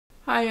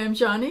Hi, I'm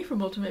Johnny from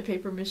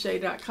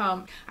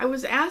UltimatePaperMache.com. I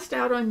was asked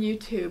out on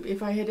YouTube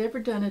if I had ever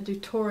done a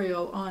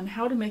tutorial on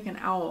how to make an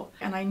owl,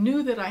 and I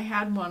knew that I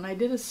had one. I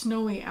did a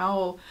snowy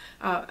owl,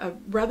 a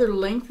rather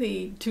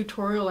lengthy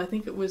tutorial. I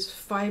think it was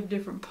 5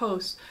 different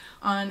posts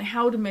on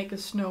how to make a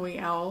snowy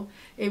owl.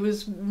 It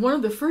was one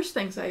of the first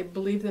things I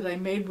believe that I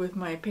made with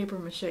my paper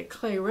mache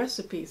clay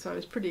recipe, so I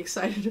was pretty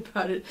excited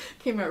about it.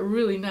 It came out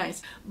really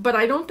nice. But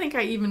I don't think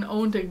I even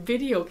owned a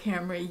video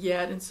camera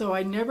yet, and so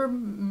I never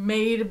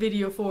made a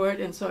video for it,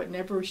 and so it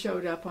never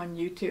showed up on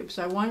YouTube.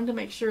 So I wanted to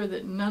make sure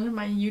that none of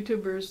my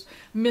YouTubers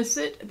miss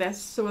it.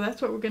 So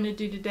that's what we're going to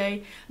do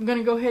today. I'm going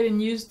to go ahead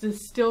and use the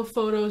still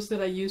photos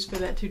that I used for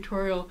that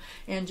tutorial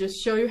and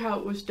just show you how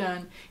it was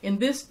done. In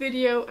this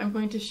video, I'm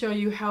going to show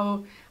you how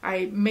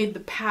I made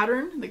the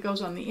pattern that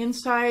goes on the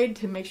inside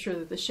to make sure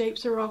that the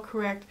shapes are all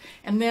correct,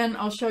 and then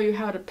I'll show you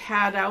how to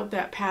pad out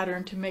that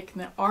pattern to make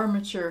the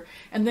armature,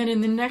 and then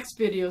in the next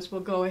videos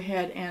we'll go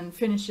ahead and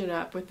finish it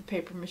up with the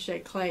paper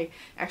mache clay,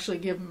 actually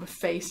give them a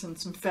face and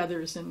some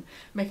feathers and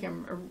make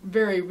them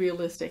very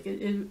realistic.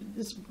 It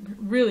just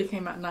really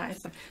came out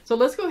nice. So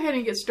let's go ahead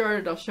and get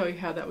started. I'll show you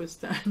how that was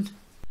done.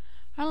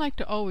 I like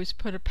to always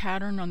put a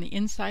pattern on the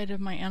inside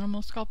of my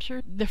animal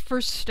sculpture. The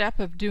first step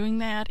of doing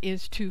that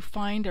is to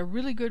find a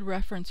really good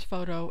reference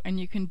photo, and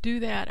you can do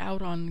that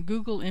out on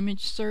Google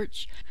image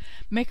search.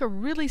 Make a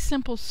really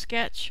simple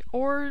sketch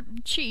or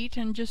cheat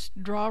and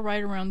just draw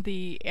right around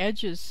the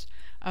edges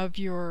of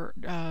your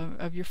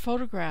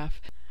photograph.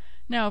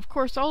 Now, of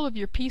course, all of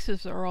your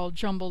pieces are all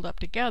jumbled up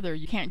together.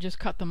 You can't just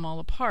cut them all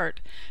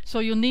apart. So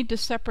you'll need to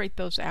separate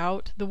those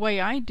out. The way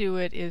I do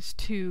it is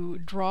to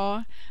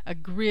draw a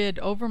grid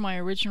over my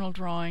original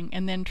drawing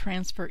and then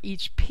transfer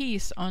each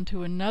piece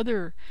onto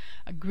another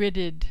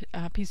gridded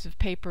piece of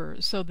paper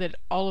so that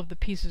all of the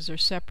pieces are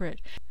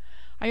separate.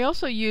 I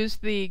also use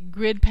the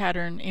grid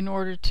pattern in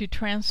order to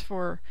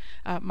transfer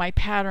my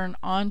pattern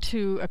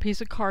onto a piece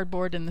of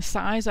cardboard in the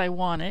size I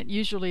want it.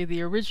 Usually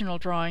the original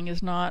drawing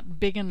is not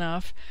big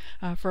enough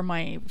for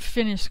my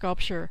finished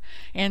sculpture,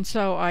 and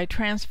so I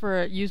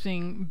transfer it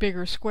using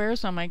bigger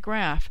squares on my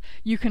graph.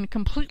 You can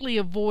completely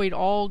avoid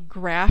all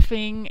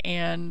graphing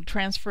and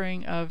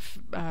transferring of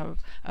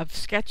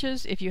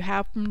sketches if you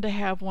happen to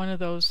have one of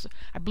those.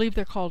 I believe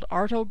they're called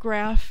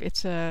Artograph.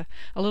 It's a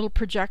little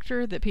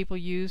projector that people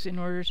use in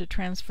order to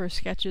transfer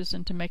sketches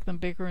and to make them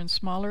bigger and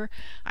smaller.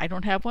 I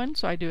don't have one,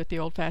 so I do it the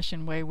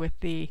old-fashioned way with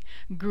the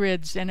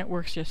grids, and it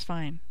works just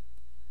fine.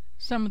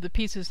 Some of the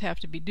pieces have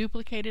to be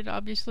duplicated,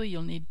 obviously.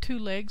 You'll need 2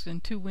 legs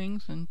and 2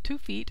 wings and 2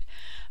 feet.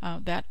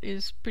 That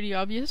is pretty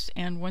obvious,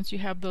 and once you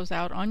have those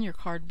out on your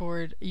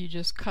cardboard, you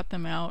just cut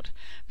them out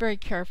very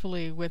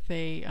carefully with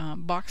a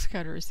box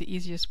cutter is the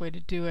easiest way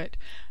to do it.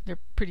 They're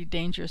pretty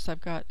dangerous.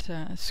 I've got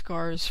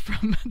scars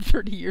from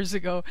 30 years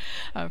ago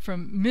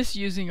from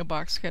misusing a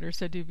box cutter,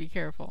 so do be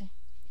careful.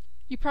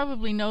 You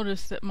probably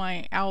noticed that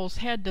my owl's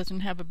head doesn't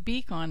have a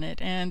beak on it,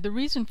 and the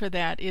reason for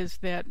that is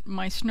that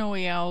my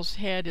snowy owl's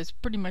head is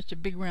pretty much a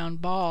big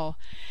round ball,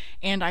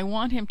 and I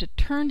want him to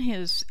turn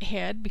his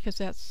head because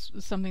that's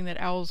something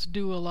that owls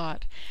do a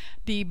lot.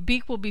 The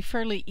beak will be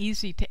fairly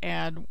easy to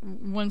add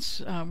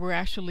once we're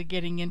actually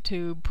getting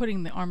into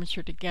putting the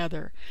armature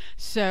together.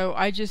 So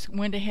I just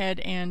went ahead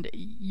and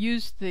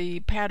used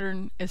the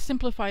pattern as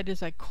simplified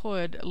as I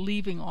could,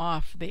 leaving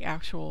off the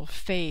actual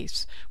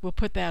face. We'll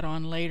put that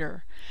on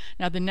later.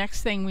 Now the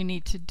next thing we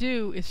need to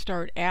do is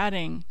start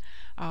adding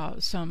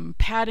some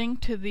padding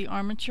to the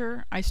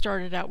armature. I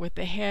started out with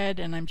the head,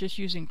 and I'm just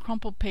using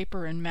crumpled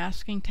paper and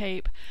masking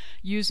tape.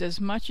 Use as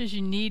much as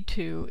you need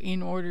to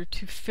in order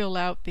to fill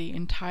out the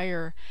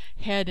entire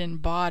head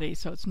and body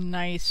so it's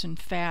nice and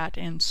fat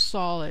and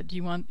solid.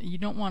 You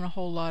don't want a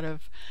whole lot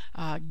of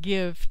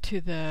give to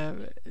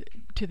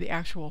the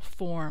actual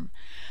form.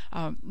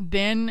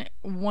 Then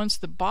once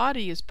the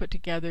body is put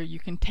together, you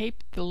can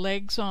tape the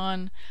legs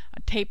on,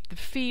 tape the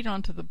feet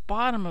onto the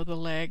bottom of the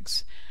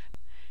legs.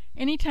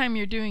 Anytime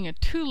you're doing a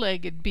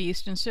 2-legged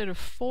beast instead of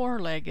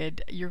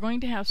 4-legged, you're going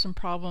to have some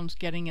problems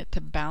getting it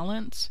to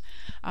balance.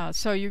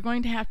 So you're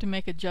going to have to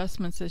make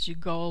adjustments as you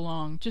go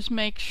along. Just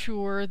make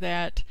sure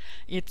that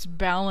it's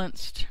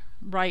balanced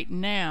right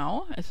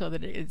now so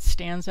that it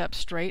stands up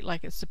straight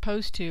like it's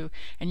supposed to,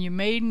 and you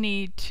may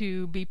need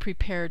to be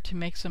prepared to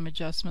make some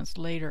adjustments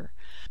later.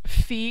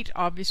 Feet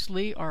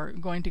obviously are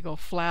going to go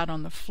flat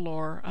on the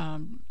floor,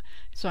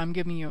 so I'm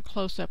giving you a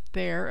close-up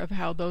there of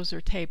how those are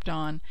taped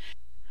on.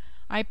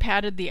 I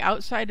padded the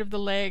outside of the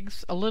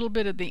legs, a little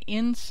bit of the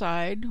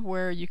inside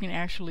where you can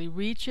actually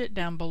reach it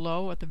down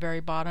below at the very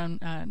bottom,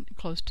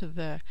 close to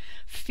the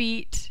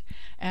feet.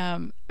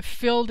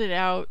 Filled it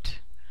out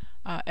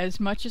as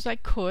much as I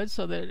could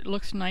so that it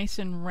looks nice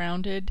and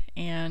rounded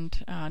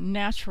and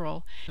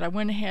natural. I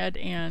went ahead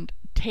and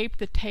taped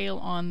the tail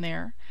on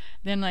there.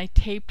 Then I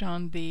taped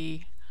on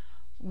the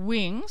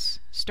wings,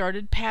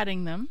 started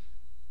padding them,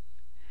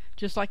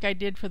 just like I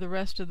did for the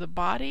rest of the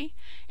body.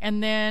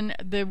 And then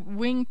the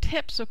wing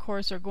tips, of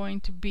course, are going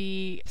to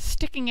be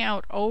sticking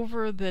out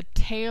over the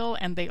tail,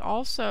 and they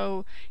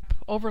also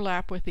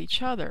overlap with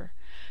each other.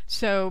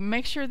 So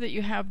make sure that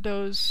you have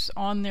those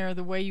on there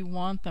the way you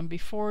want them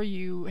before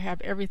you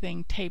have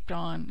everything taped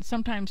on.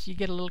 Sometimes you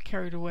get a little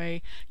carried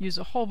away, use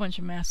a whole bunch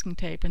of masking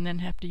tape, and then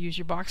have to use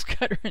your box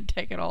cutter and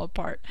take it all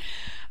apart.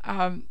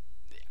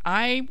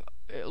 I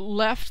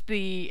left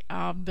the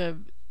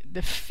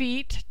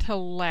feet to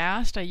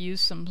last. I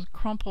used some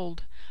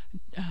crumpled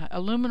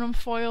aluminum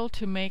foil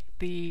to make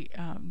the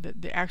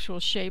actual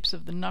shapes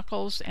of the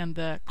knuckles and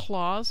the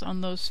claws on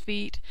those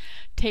feet.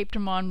 Taped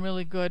them on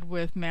really good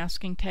with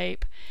masking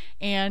tape,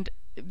 and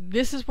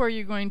this is where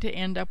you're going to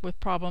end up with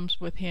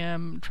problems with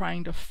him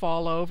trying to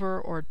fall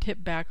over or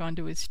tip back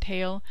onto his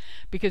tail,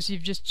 because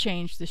you've just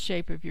changed the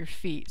shape of your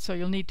feet. So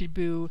you'll need to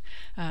do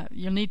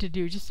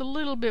just a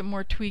little bit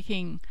more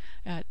tweaking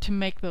to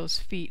make those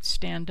feet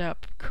stand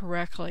up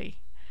correctly.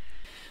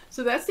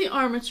 So that's the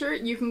armature.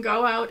 You can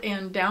go out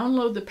and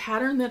download the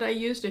pattern that I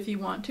used if you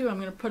want to. I'm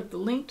going to put the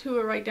link to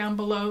it right down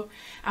below.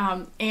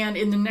 And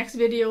in the next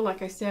video,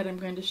 like I said, I'm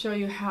going to show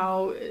you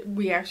how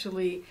we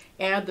actually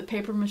add the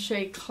paper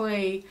mache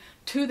clay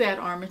to that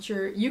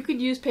armature. You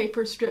could use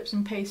paper strips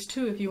and paste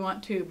too if you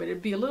want to, but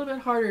it'd be a little bit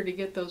harder to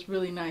get those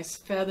really nice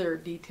feather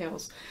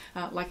details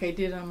like I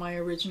did on my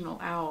original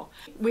owl.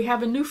 We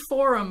have a new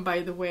forum,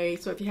 by the way,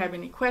 so if you have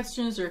any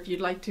questions or if you'd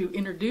like to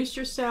introduce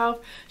yourself,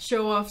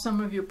 show off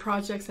some of your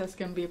projects, that's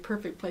going to be a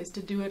perfect place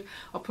to do it.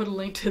 I'll put a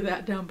link to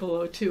that down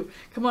below too.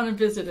 Come on and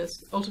visit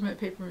us,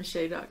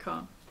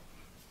 ultimatepapermache.com.